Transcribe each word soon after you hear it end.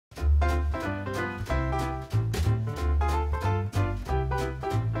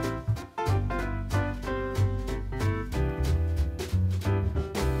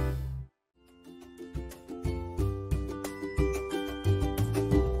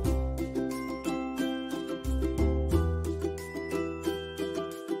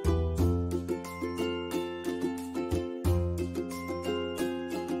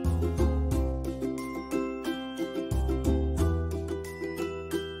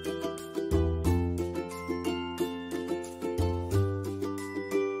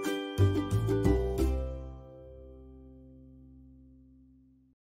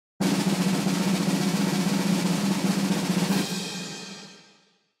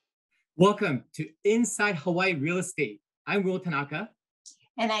Welcome to Inside Hawaii Real Estate. I'm Will Tanaka.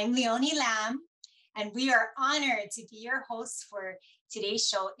 And I'm Leonie Lam. And we are honored to be your hosts for today's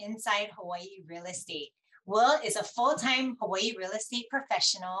show, Inside Hawaii Real Estate. Will is a full-time Hawaii real estate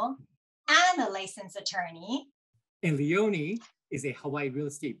professional and a licensed attorney. And Leonie is a Hawaii real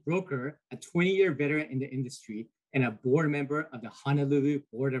estate broker, a 20-year veteran in the industry, and a board member of the Honolulu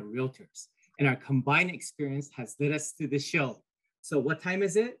Board of Realtors. And our combined experience has led us to this show. So what time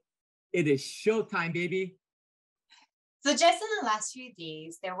is it? It is showtime, baby. So just in the last few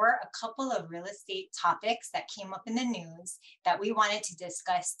days, there were a couple of real estate topics that came up in the news that we wanted to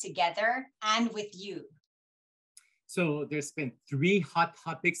discuss together and with you. So there's been three hot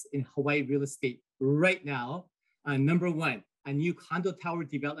topics in Hawaii real estate right now. Number one, a new condo tower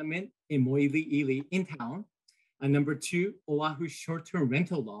development in Moiliili in town. Number two, Oahu short-term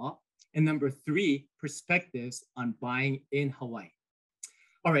rental law. And number three, perspectives on buying in Hawaii.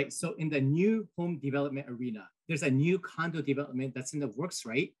 All right, so in the new home development arena, there's a new condo development that's in the works,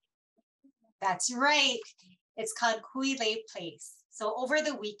 right? That's right. It's called Kuilei Place. So over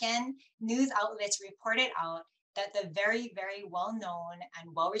the weekend, news outlets reported out that the very, very well-known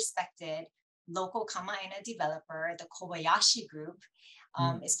and well-respected local Kama'aina developer, the Kobayashi Group,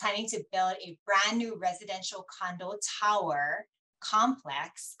 is planning to build a brand new residential condo tower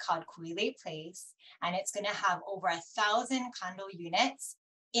complex called Kuilei Place. And it's going to have over 1,000 condo units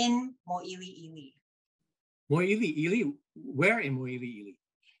in Moiliili. Moiliili? Where in Moiliili?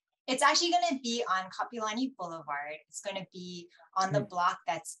 It's actually going to be on Kapilani Boulevard. It's going to be on the block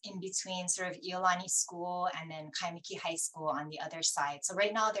that's in between sort of Iolani School and then Kaimiki High School on the other side. So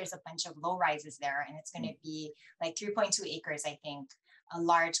right now there's a bunch of low rises there, and it's going to be like 3.2 acres, I think, a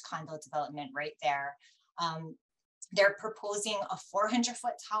large condo development right there. They're proposing a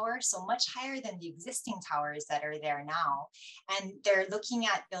 400-foot tower, so much higher than the existing towers that are there now. And they're looking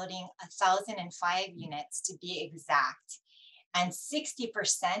at building 1,005 units to be exact. And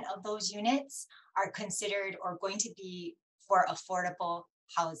 60% of those units are considered or going to be for affordable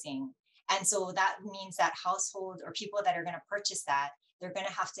housing. And so that means that households or people that are going to purchase that, they're going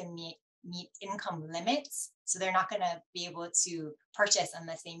to have to meet income limits. So they're not going to be able to purchase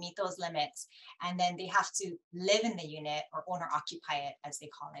unless they meet those limits. And then they have to live in the unit or owner occupy it, as they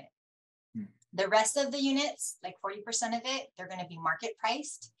call it. The rest of the units, like 40% of it, they're going to be market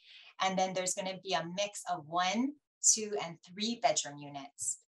priced. And then there's going to be a mix of 1, 2, and 3 bedroom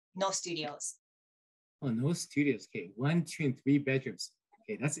units. No studios. Oh, no studios. Okay, 1, 2, and 3 bedrooms.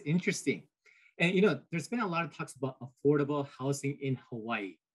 Okay, that's interesting. And there's been a lot of talks about affordable housing in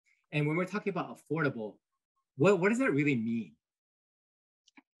Hawaii. And when we're talking about affordable, what does that really mean?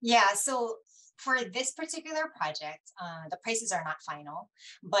 Yeah, so for this particular project, the prices are not final,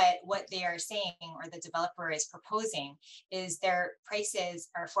 but what they are saying, or the developer is proposing, is their prices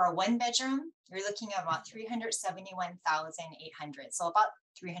are for a 1-bedroom, you're looking at about $371,800, so about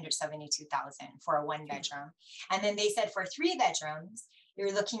 $372,000 for a 1-bedroom. And then they said for 3 bedrooms,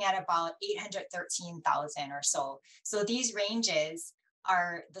 you're looking at about $813,000 or so. So these ranges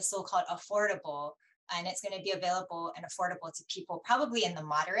are the so-called affordable, and it's going to be available and affordable to people probably in the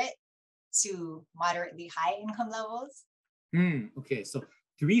moderate to moderately high income levels. Okay, so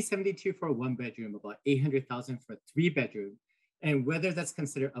 $372,000 for a 1-bedroom, about $800,000 for a 3-bedroom, and whether that's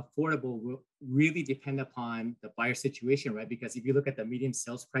considered affordable will really depend upon the buyer situation, right? Because if you look at the median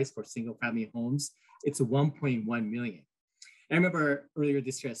sales price for single-family homes, it's $1.1 million. I remember earlier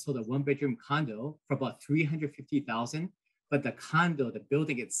this year I sold a 1-bedroom condo for about $350,000. But the condo, the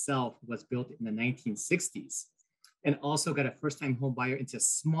building itself, was built in the 1960s, and also got a first-time home buyer into a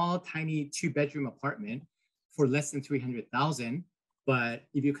small, tiny 2-bedroom apartment for less than $300,000. But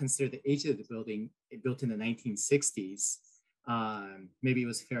if you consider the age of the building, it built in the 1960s, maybe it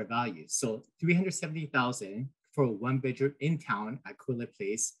was fair value. So $370,000 for a 1-bedroom in town at Kuilei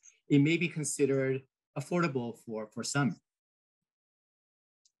Place, it may be considered affordable for some.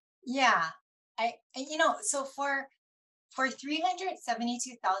 Yeah, so for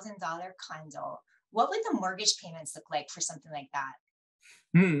 $372,000 condo, what would the mortgage payments look like for something like that?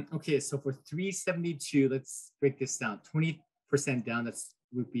 Okay, so for $372,000, let's break this down. 20% down,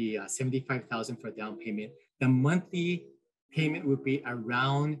 would be $75,000 for a down payment. The monthly payment would be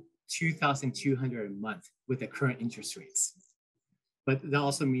around $2,200 a month with the current interest rates. But that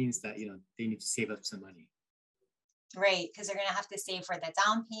also means that they need to save up some money. Right, because they're going to have to save for the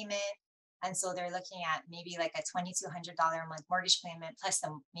down payment. And so they're looking at maybe like a $2,200 a month mortgage payment plus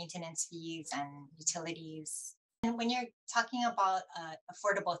some maintenance fees and utilities. And when you're talking about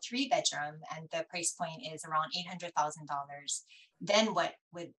affordable 3-bedroom and the price point is around $800,000, then what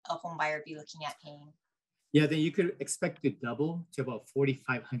would a home buyer be looking at paying? Yeah, then you could expect to double to about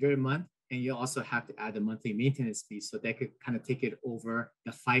 4,500 a month. And you also have to add a monthly maintenance fee. So that could kind of take it over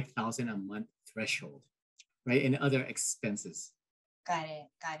the 5,000 a month threshold, right? And other expenses. Got it.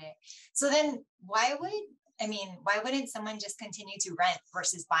 Got it. So then why wouldn't someone just continue to rent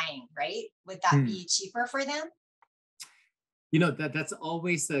versus buying, right? Would that Hmm. be cheaper for them? That's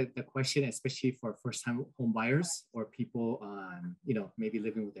always the question, especially for first-time home buyers or people, maybe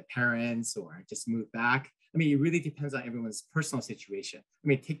living with their parents or just moved back. I mean, it really depends on everyone's personal situation. I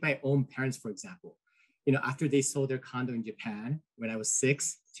mean, take my own parents, for example. After they sold their condo in Japan when I was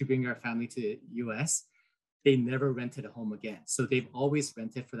 6 to bring our family to the US, they never rented a home again. So they've always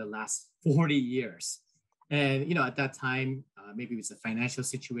rented for the last 40 years. And, at that time, maybe it was a financial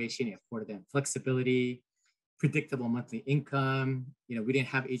situation, it afforded them flexibility, predictable monthly income. We didn't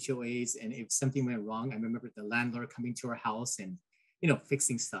have HOAs, and if something went wrong, I remember the landlord coming to our house and,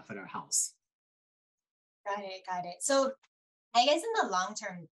 fixing stuff at our house. Got it. Got it. So I guess in the long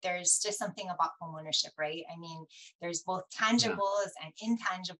term, there's just something about homeownership, right? I mean, there's both Yeah. tangibles and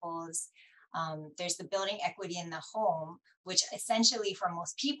intangibles. There's the building equity in the home, which essentially for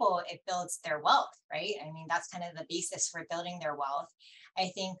most people, it builds their wealth, right? I mean, that's kind of the basis for building their wealth. I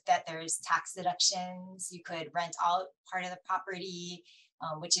think that there's tax deductions. You could rent out part of the property,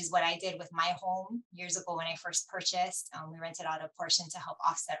 which is what I did with my home years ago when I first purchased. We rented out a portion to help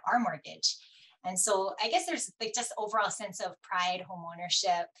offset our mortgage. And so I guess there's like just overall sense of pride, home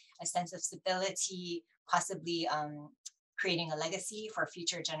ownership, a sense of stability, possibly creating a legacy for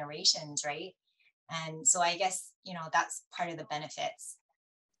future generations, right? And so I guess, that's part of the benefits.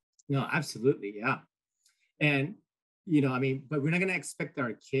 No, absolutely. Yeah. And, I mean, but we're not going to expect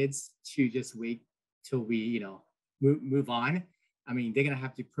our kids to just wait till we, move on. I mean, they're going to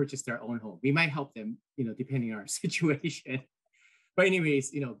have to purchase their own home. We might help them, depending on our situation. But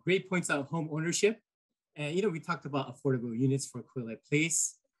anyways, great points on home ownership. And, we talked about affordable units for Kuilei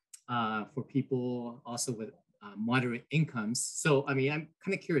Place for people also with moderate incomes. So, I mean, I'm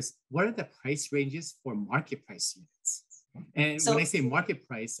kind of curious, what are the price ranges for market price units? And when I So say market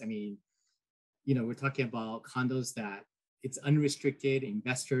price, I mean, we're talking about condos that it's unrestricted,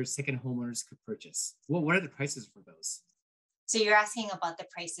 investors, second homeowners could purchase. Well, what are the prices for those? So you're asking about the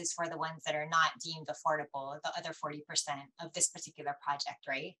prices for the ones that are not deemed affordable, the other 40% of this particular project,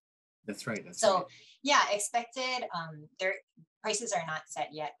 right? That's right. That's right. So yeah, expected. Their prices are not set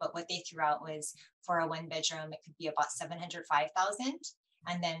yet, but what they threw out was for a one bedroom, it could be about 705,000,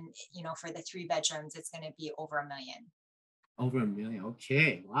 and then for the three bedrooms, it's going to be over a million. Over a million.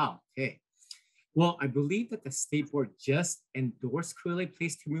 Okay. Wow. Okay. Well, I believe that the state board just endorsed Kuilei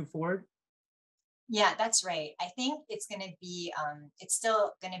Place to move forward. Yeah, that's right. I think it's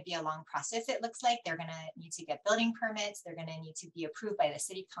still going to be a long process. It looks like they're going to need to get building permits. They're going to need to be approved by the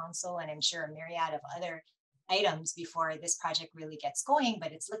city council, and I'm sure a myriad of other items before this project really gets going,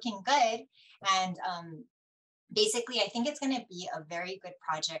 but it's looking good. And basically, I think it's going to be a very good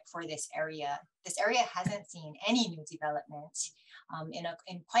project for this area. This area hasn't seen any new development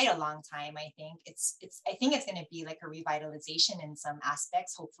in quite a long time. I think it's going to be like a revitalization in some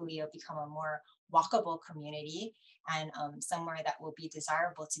aspects. Hopefully, it'll become a more walkable community and somewhere that will be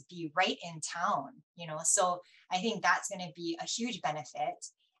desirable to be right in town. So I think that's going to be a huge benefit.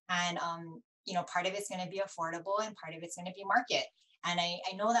 And part of it's going to be affordable, and part of it's going to be market. And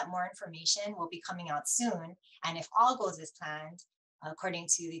I know that more information will be coming out soon. And if all goes as planned, according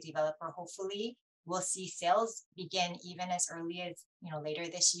to the developer, hopefully we'll see sales begin even as early as later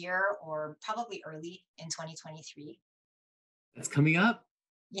this year, or probably early in 2023. That's coming up.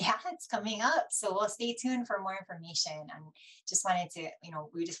 Yeah, it's coming up. So we'll stay tuned for more information, and just wanted to,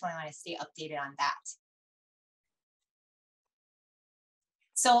 we just want to stay updated on that.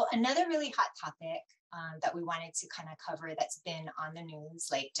 So another really hot topic that we wanted to kind of cover that's been on the news,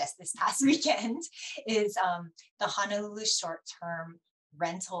 like just this past weekend, is the Honolulu short-term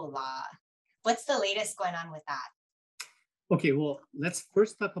rental law. What's the latest going on with that? Okay, well, let's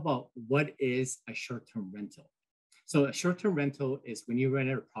first talk about what is a short-term rental. So a short-term rental is when you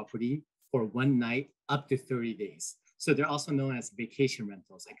rent a property for one night up to 30 days. So they're also known as vacation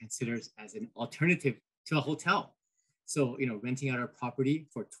rentals and considered as an alternative to a hotel. So, renting out a property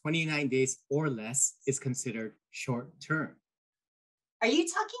for 29 days or less is considered short-term. Are you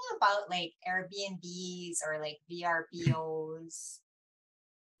talking about like Airbnbs or like VRBOs?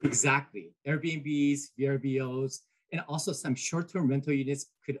 Exactly. Airbnbs, VRBOs, and also some short-term rental units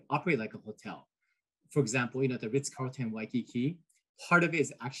could operate like a hotel. For example, the Ritz-Carlton Waikiki, part of it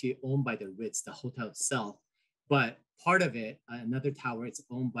is actually owned by the Ritz, the hotel itself, but part of it, another tower, it's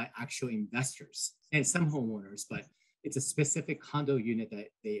owned by actual investors and some homeowners, but it's a specific condo unit that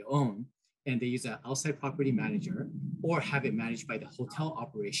they own. and they use an outside property manager or have it managed by the hotel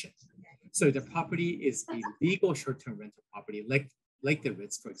operation. So if the property is a legal short-term rental property, like the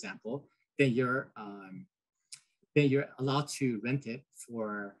Ritz, for example, then you're allowed to rent it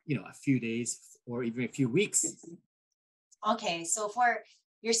for a few days or even a few weeks. Okay, so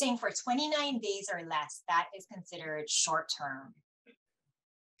you're saying for 29 days or less, that is considered short-term.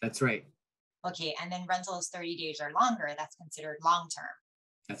 That's right. Okay, and then rentals 30 days or longer, that's considered long-term.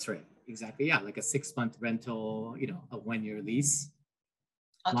 That's right. Exactly. Yeah, like a 6-month rental, a 1-year lease,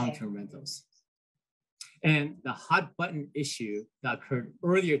 Okay. long-term rentals. And the hot button issue that occurred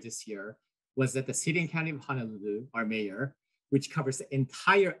earlier this year was that the city and county of Honolulu, our mayor, which covers the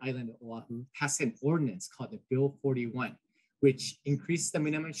entire island of Oahu, passed an ordinance called the Bill 41, which increased the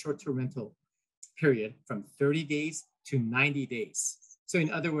minimum short-term rental period from 30 days to 90 days. So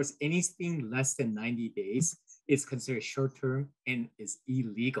in other words, anything less than 90 days is considered short-term and is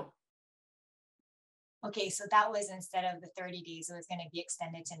illegal. Okay, so that was instead of the 30 days, it was going to be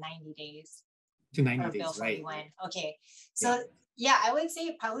extended to 90 days. To 90 days, Bill 41. Right. Okay, so yeah, I would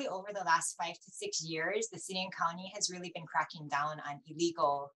say probably over the last 5 to 6 years, the city and county has really been cracking down on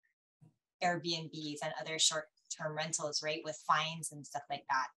illegal Airbnbs and other short-term rentals, right? With fines and stuff like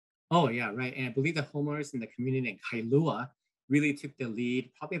that. Oh yeah, right. And I believe the homeowners in the community in Kailua really took the lead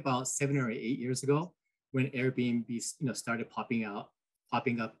probably about 7 or 8 years ago when Airbnbs, started popping up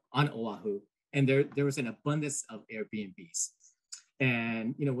on Oahu. And there was an abundance of Airbnbs.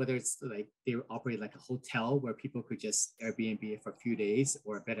 And whether it's like they operate like a hotel where people could just Airbnb for a few days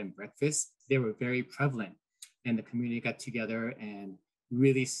or a bed and breakfast, they were very prevalent. And the community got together and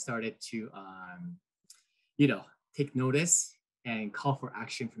really started to, take notice and call for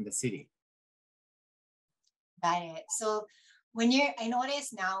action from the city. Got it. So I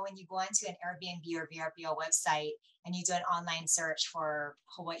notice now when you go onto an Airbnb or VRBO website and you do an online search for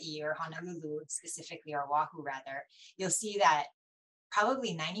Hawaii or Honolulu specifically, or Oahu rather, you'll see that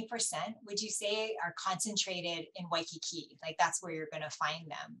probably 90%, would you say, are concentrated in Waikiki? Like that's where you're going to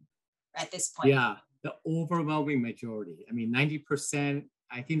find them at this point. Yeah, the overwhelming majority. I mean, 90%,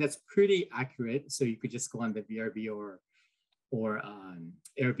 I think that's pretty accurate. So you could just go on the VRB or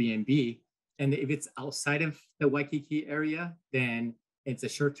Airbnb. And if it's outside of the Waikiki area, then it's a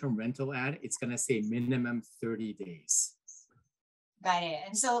short-term rental ad. It's going to say minimum 30 days. Got it.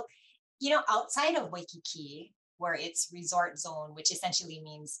 And so, outside of Waikiki, where it's resort zone, which essentially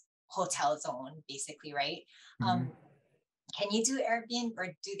means hotel zone, basically, right? Mm-hmm. Can you do Airbnb, or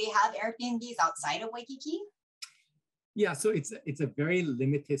do they have Airbnbs outside of Waikiki? Yeah, so it's a very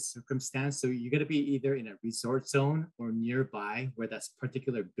limited circumstance. So you got to be either in a resort zone or nearby where that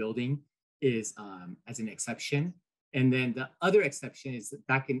particular building is as an exception. And then the other exception is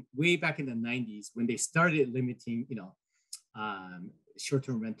way back in the 90s when they started limiting,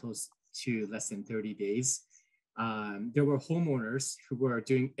 short-term rentals to less than 30 days. There were homeowners who were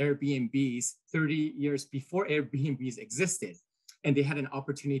doing Airbnbs 30 years before Airbnbs existed, and they had an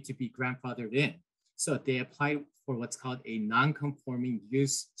opportunity to be grandfathered in. So they applied for what's called a non-conforming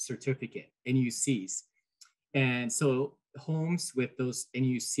use certificate, NUCs. And so homes with those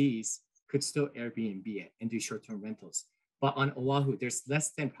NUCs could still Airbnb it and do short-term rentals. But on Oahu, there's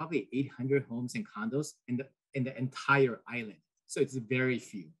less than probably 800 homes and condos in the entire island. So it's very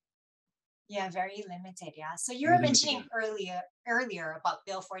few. Yeah, very limited. Yeah. So you were mentioning earlier about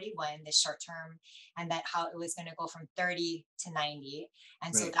Bill 41, the short term, and that how it was going to go from 30 to 90.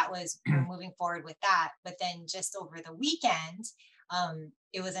 And so that was, we're moving forward with that. But then just over the weekend,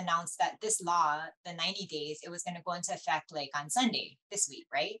 it was announced that this law, the 90 days, it was going to go into effect like on Sunday this week,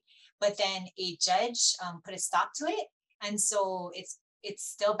 right? But then a judge put a stop to it. And so it's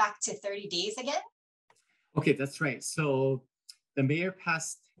still back to 30 days again? Okay, that's right. So the mayor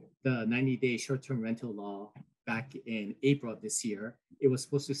passed the 90-day short-term rental law back in April of this year. It was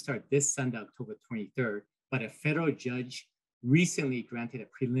supposed to start this Sunday, October 23rd, but a federal judge recently granted a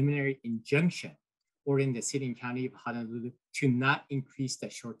preliminary injunction ordering the city and county of Honolulu to not increase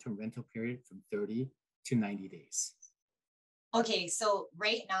the short-term rental period from 30 to 90 days. Okay, so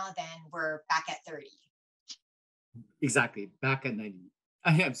right now then we're back at 30. Exactly, back at 90.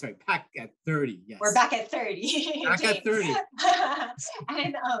 I'm sorry, back at 30, yes. We're back at 30. Back at 30.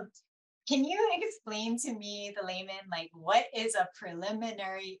 And can you explain to me, the layman, like what is a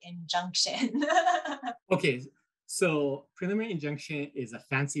preliminary injunction? Okay, so preliminary injunction is a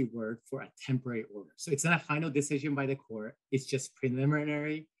fancy word for a temporary order. So it's not a final decision by the court. It's just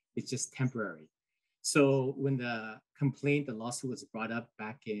preliminary. It's just temporary. So when the lawsuit was brought up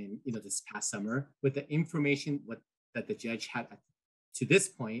back in this past summer, with the information that the judge had to this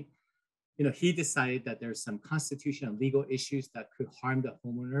point, he decided that there's some constitutional and legal issues that could harm the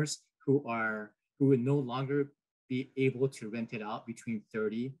homeowners who would no longer be able to rent it out between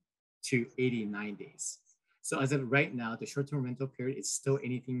 30 to 89 days. So as of right now, the short-term rental period is still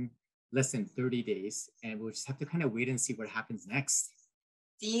anything less than 30 days. And we'll just have to kind of wait and see what happens next.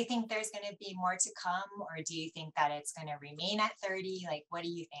 Do you think there's going to be more to come, or do you think that it's going to remain at 30? Like, what do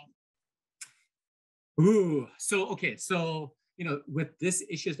you think? Ooh, so okay, so with this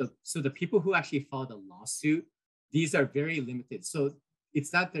issue, so the people who actually filed a lawsuit, these are very limited. So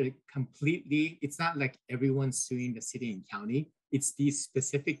it's not it's not like everyone's suing the city and county. It's these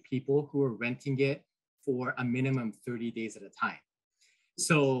specific people who are renting it for a minimum 30 days at a time.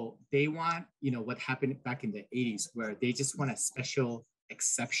 So they want, what happened back in the 80s, where they just want a special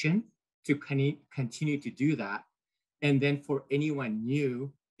exception to continue to do that. And then for anyone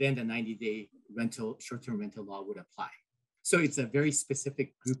new, then the 90-day short-term rental law would apply. So it's a very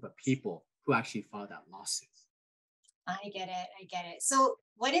specific group of people who actually filed that lawsuit. I get it. So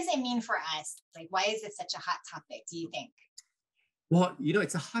what does it mean for us? Like, why is it such a hot topic, do you think? Well,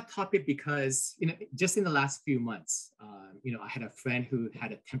 it's a hot topic because, just in the last few months, I had a friend who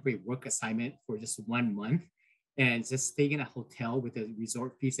had a temporary work assignment for just 1 month, and just staying in a hotel with the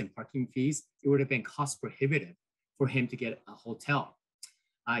resort fees and parking fees, it would have been cost prohibitive for him to get a hotel.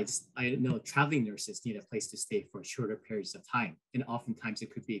 I know traveling nurses need a place to stay for shorter periods of time. And oftentimes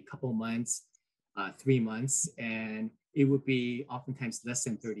it could be a couple months, 3 months, and it would be oftentimes less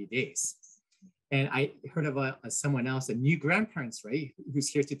than 30 days. And I heard of someone else, a new grandparents, right, who's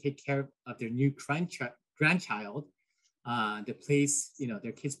here to take care of their new grandchild. The place,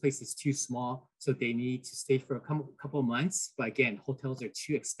 their kid's place is too small, so they need to stay for a couple months. But again, hotels are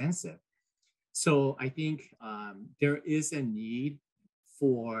too expensive. So I think there is a need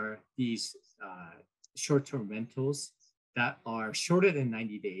for these short-term rentals that are shorter than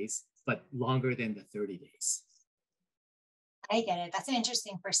 90 days, but longer than the 30 days. I get it. That's an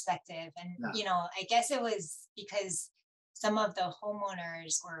interesting perspective. And, Yeah. I guess it was because some of the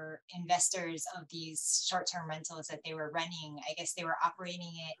homeowners or investors of these short-term rentals that they were running, I guess they were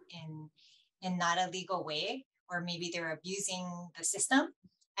operating it in not a legal way, or maybe they were abusing the system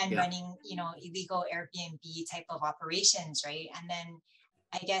and Yeah. running, illegal Airbnb type of operations, right? And then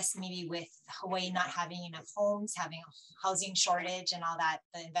I guess maybe with Hawaii not having enough homes, having a housing shortage and all that,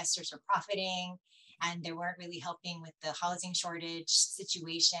 the investors were profiting, and they weren't really helping with the housing shortage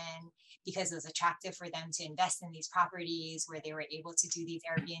situation, because it was attractive for them to invest in these properties where they were able to do these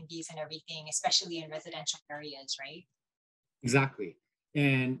Airbnbs and everything, especially in residential areas, right? Exactly.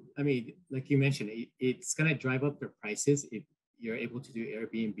 And I mean, like you mentioned, it's going to drive up their prices if you're able to do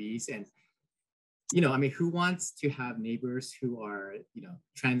Airbnbs. And, I mean, who wants to have neighbors who are,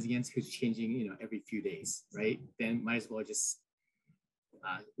 transients, who's changing, every few days, right? Then might as well just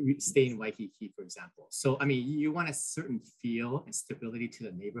stay in Waikiki, for example. So, I mean, you want a certain feel and stability to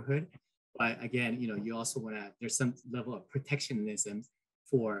the neighborhood. But again, you also want there's some level of protectionism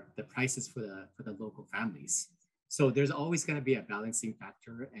for the prices for the local families. So there's always going to be a balancing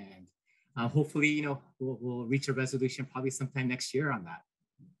factor, and hopefully, we'll reach a resolution probably sometime next year on that.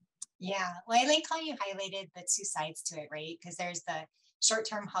 Yeah. Well, I like how you highlighted the two sides to it, right? Because there's the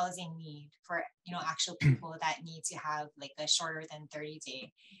short-term housing need for, actual people that need to have like a shorter than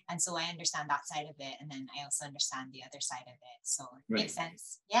 30-day. And so I understand that side of it. And then I also understand the other side of it. So it makes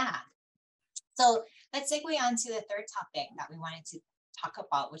sense. Yeah. So let's segue on to the third topic that we wanted to talk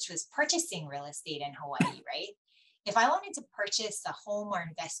about, which was purchasing real estate in Hawaii, right? If I wanted to purchase a home or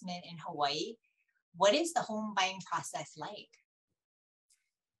investment in Hawaii, what is the home buying process like?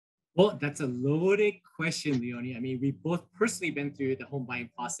 Well, that's a loaded question, Leonie. I mean, we've both personally been through the home buying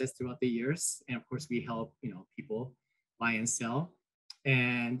process throughout the years. And of course, we help, people buy and sell.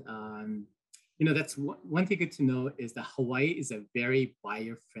 And, that's one thing good to know is that Hawaii is a very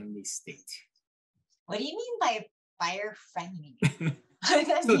buyer-friendly state. What do you mean by buyer-friendly? What does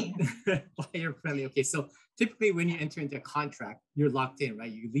that mean? Buyer-friendly. Okay, so typically when you enter into a contract, you're locked in,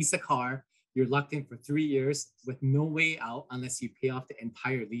 right? You lease a car, you're locked in for 3 years with no way out unless you pay off the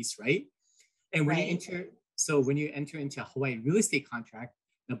entire lease, right? And when you enter into a Hawaii real estate contract,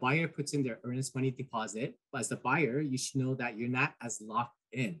 the buyer puts in their earnest money deposit. But as the buyer, you should know that you're not as locked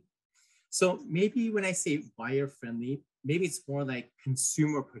in. So maybe when I say buyer friendly, maybe it's more like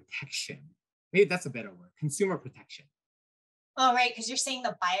consumer protection. Maybe that's a better word, consumer protection. Oh, right, because you're saying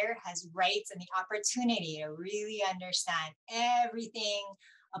the buyer has rights and the opportunity to really understand everything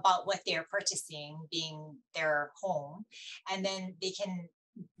about what they're purchasing, being their home, and then they can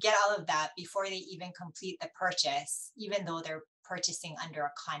get all of that before they even complete the purchase, even though they're purchasing under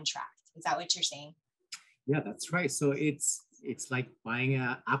a contract. Is that what you're saying? Yeah, that's right. So it's like buying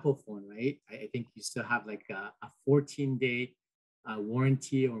an Apple phone, right? I think you still have like a 14-day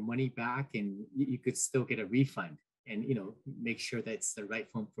warranty or money back, and you could still get a refund, and make sure that it's the right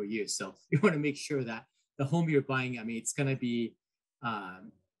home for you. So you want to make sure that the home you're buying, I mean, it's going to be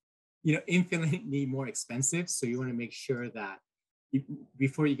infinitely more expensive. So you want to make sure that you,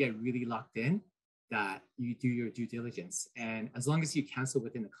 before you get really locked in, that you do your due diligence. And as long as you cancel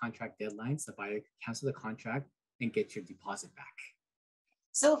within the contract deadlines, the buyer can cancel the contract and get your deposit back.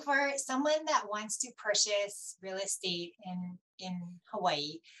 So for someone that wants to purchase real estate in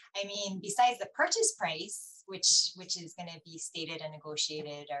Hawaii, I mean, besides the purchase price, which is going to be stated and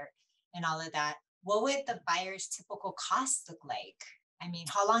negotiated and all of that, what would the buyer's typical costs look like? I mean,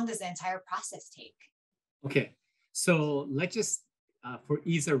 how long does the entire process take? Okay, so let's just, for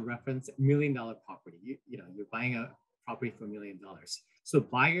ease of reference, $1 million property. You're buying a property for $1 million. So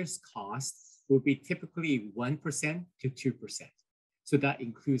buyer's cost will be typically 1% to 2%. So that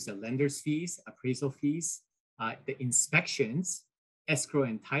includes the lender's fees, appraisal fees, the inspections, escrow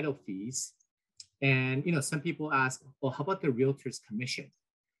and title fees. And some people ask, well, how about the realtor's commission?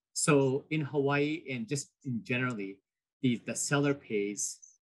 So in Hawaii and just in generally, the seller pays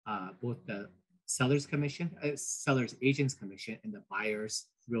both the seller's commission, seller's agent's commission, and the buyer's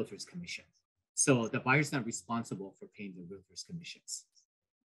realtor's commission. So the buyer's not responsible for paying the realtor's commissions.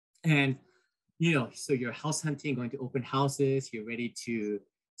 And so you're house hunting, going to open houses, you're ready to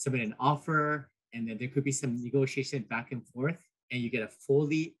submit an offer, and then there could be some negotiation back and forth, and you get a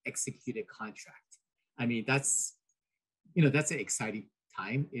fully executed contract. I mean, that's an exciting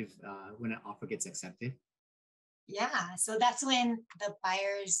time if when an offer gets accepted. Yeah, so that's when the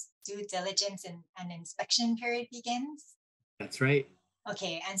buyer's due diligence and inspection period begins. That's right.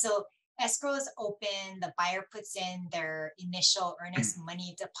 Okay, and so escrow is open, the buyer puts in their initial earnest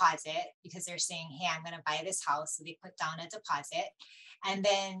money deposit because they're saying, hey, I'm going to buy this house. So they put down a deposit. And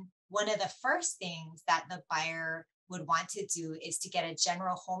then one of the first things that the buyer would want to do is to get a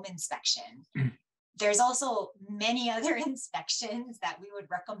general home inspection. There's also many other inspections that we would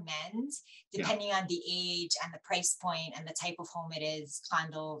recommend depending on the age and the price point and the type of home it is,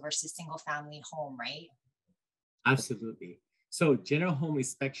 condo versus single family home, right? Absolutely. So general home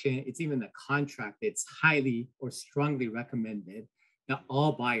inspection, it's even a contract. It's highly or strongly recommended that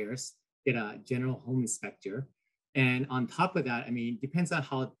all buyers get a general home inspector. And on top of that, I mean, depends on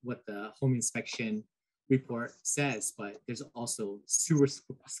what the home inspection report says, but there's also sewer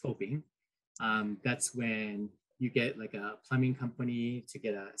scoping. That's when you get like a plumbing company to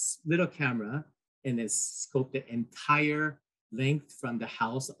get a little camera and then scope the entire length from the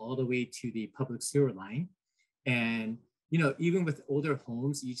house all the way to the public sewer line. And even with older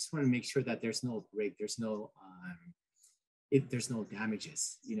homes, you just want to make sure that there's no break, there's no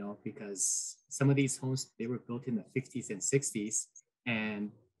damages, because some of these homes, they were built in the 50s and 60s,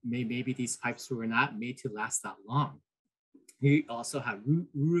 and maybe these pipes were not made to last that long. We also have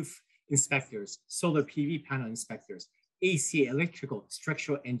roof inspectors, solar PV panel inspectors, AC, electrical,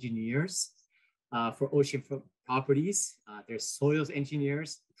 structural engineers for oceanfront properties. There's soils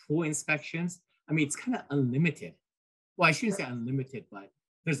engineers, pool inspections. I mean, it's kind of unlimited. Well, I shouldn't say unlimited, but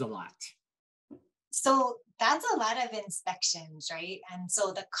there's a lot. So that's a lot of inspections, right? And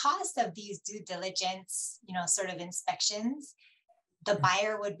so the cost of these due diligence, sort of inspections, the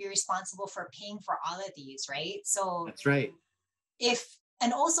buyer would be responsible for paying for all of these, right? So that's right. If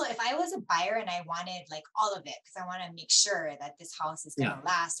I was a buyer and I wanted like all of it, because I want to make sure that this house is going to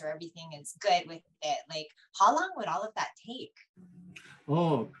last or everything is good with it, like how long would all of that take?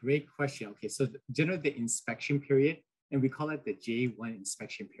 Oh, great question. Okay, so generally the inspection period, and we call it the J1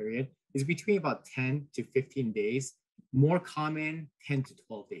 inspection period, is between about 10 to 15 days, more common 10 to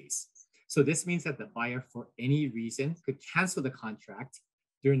 12 days. So this means that the buyer, for any reason, could cancel the contract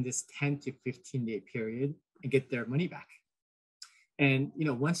during this 10 to 15 day period and get their money back. And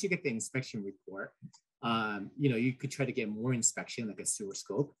once you get the inspection report, you could try to get more inspection, like a sewer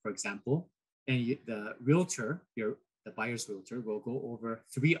scope, for example. And the realtor, the buyer's realtor, will go over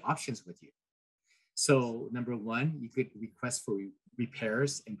 3 options with you. So number 1, you could request for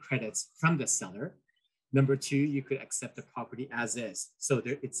repairs and credits from the seller. Number 2, you could accept the property as is. So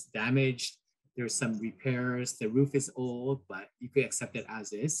it's damaged, there's some repairs, the roof is old, but you could accept it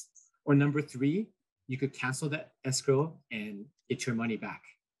as is. Or number 3, you could cancel that escrow and get your money back.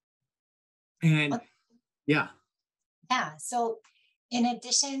 And yeah. So in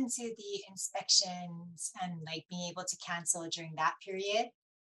addition to the inspections and like being able to cancel during that period,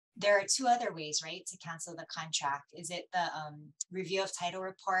 there are 2 other ways, right, to cancel the contract. Is it the review of title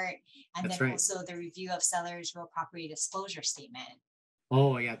report, and That's then right. also the review of seller's real property disclosure statement?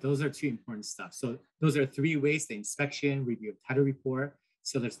 Oh yeah, those are 2 important stuff. So those are 3 ways: the inspection, review of title report,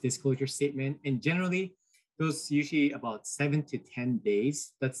 seller's disclosure statement. And generally, those usually about 7 to 10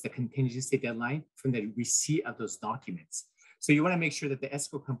 days. That's the contingency deadline from the receipt of those documents. So you want to make sure that the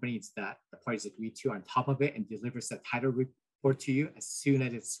escrow companies that the parties agree to are on top of it and delivers the title report to you as soon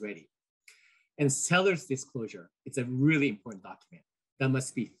as it's ready. And seller's disclosure, it's a really important document that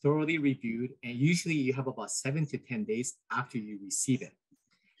must be thoroughly reviewed. And usually you have about 7 to 10 days after you receive it.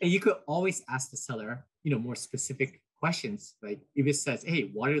 And you could always ask the seller, more specific questions. Like if it says,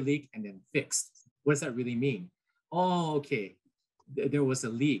 hey, water leak and then fixed, what does that really mean? Oh, okay. There was a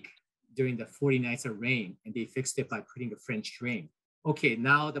leak during the 40 nights of rain and they fixed it by putting a French drain. Okay,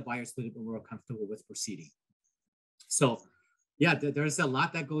 now the buyer's a little bit more comfortable with proceeding. So yeah, there's a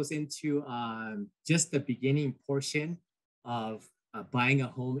lot that goes into just the beginning portion of buying a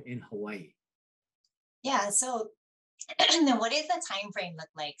home in Hawaii. Yeah, so then what does the time frame look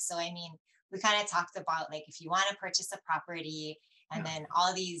like? So I mean, we kind of talked about like if you want to purchase a property and then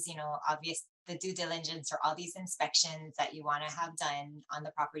all these, obvious the due diligence or all these inspections that you want to have done on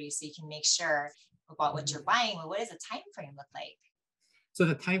the property so you can make sure about what you're buying. Well, what does a time frame look like? So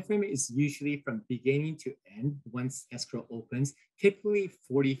the time frame is usually from beginning to end once escrow opens, typically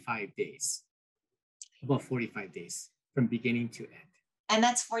 45 days, about 45 days from beginning to end. And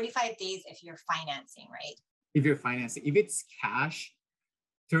that's 45 days if you're financing, right? If you're financing. If it's cash,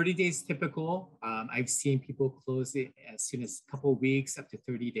 30 days typical. I've seen people close it as soon as a couple of weeks up to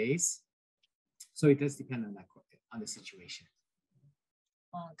 30 days. So it does depend on the situation.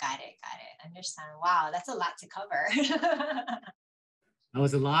 Oh, got it. Understand. Wow, that's a lot to cover. That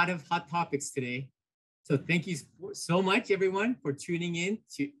was a lot of hot topics today. So thank you so much, everyone, for tuning in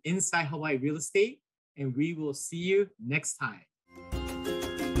to Inside Hawaii Real Estate. And we will see you next time.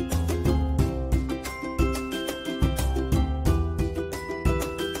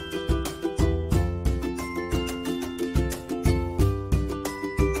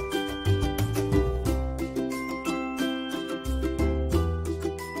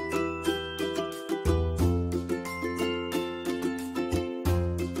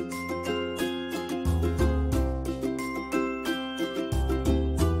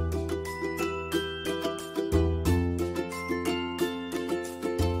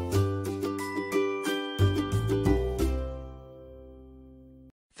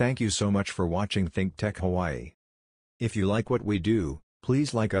 Thank you so much for watching ThinkTech Hawaii. If you like what we do,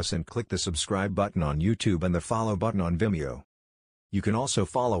 please like us and click the subscribe button on YouTube and the follow button on Vimeo. You can also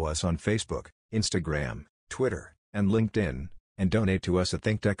follow us on Facebook, Instagram, Twitter, and LinkedIn, and donate to us at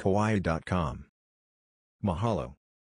thinktechhawaii.com. Mahalo.